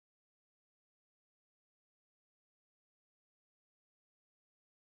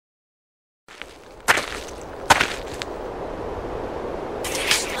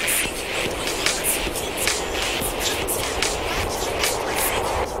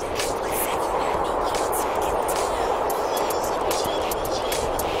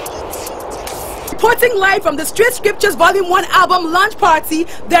Reporting live from the Street Scriptures Volume 1 album launch party,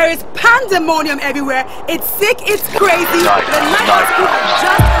 there is pandemonium everywhere. It's sick, it's crazy. The night has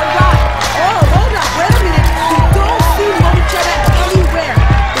just arrived. Oh, hold up, wait a minute. You don't see MoCheddah anywhere.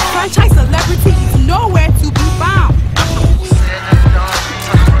 The franchise celebrity is nowhere to be found.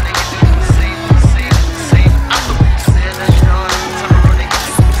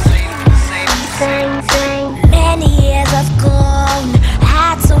 Many years I've gone,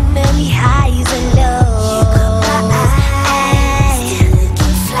 had so many highs and lows. Still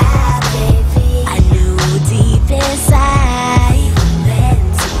looking fly, baby. I knew deep inside we were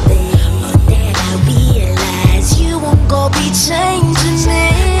meant to be. But then I realized you won't go be changing me.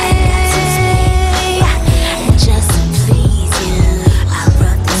 And just to please you, I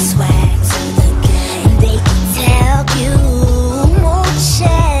brought the swag to the game. They can tell you,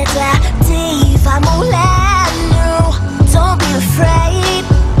 MoCheddah, Dave, I'm all don't be afraid,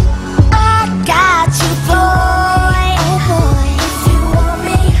 I got you, boy. If you want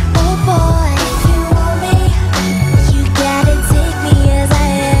me, oh boy. If you want me, you gotta take me as I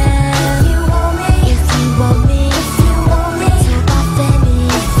am. If you want me, if you want me, if you want me, talk about family.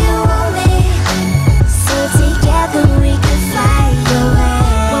 If you want me, so together we can fight away.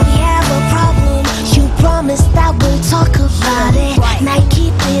 When we have a problem, you promise that we'll talk about it. Now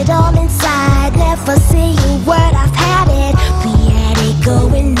keep it all inside, never say a word. I've had it, we had it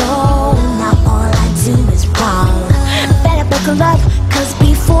going on. Now all I do is wrong. Better buckle up, cause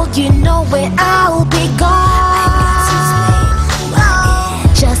before you know it, I'll be gone.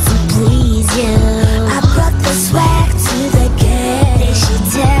 Just to please you, I brought the swag to the game. They should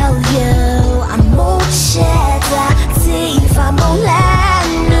tell you I'm MoCheddah, Dave, I'm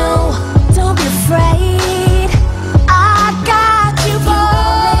Orlando. Don't be afraid, I got you, boy.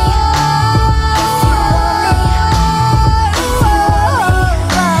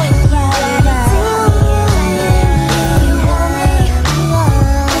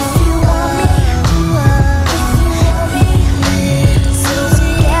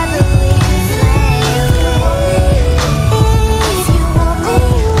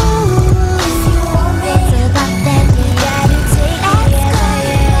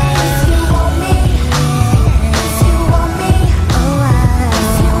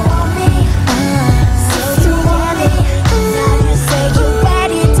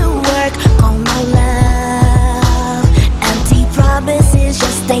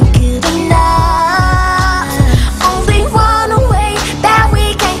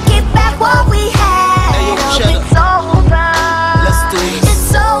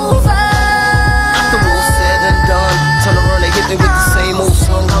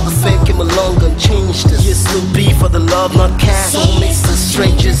 For the love, not cash. Soulmates to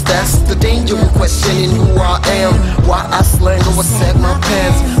strangers, that's the danger. We're questioning who I am, why I slang or sag my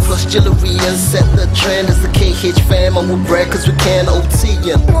pants. Plus jewelry and set the trend. As the KH fam, I will brag cause we can OT.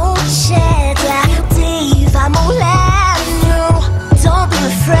 MoCheddah, Dave, I'm Orlando.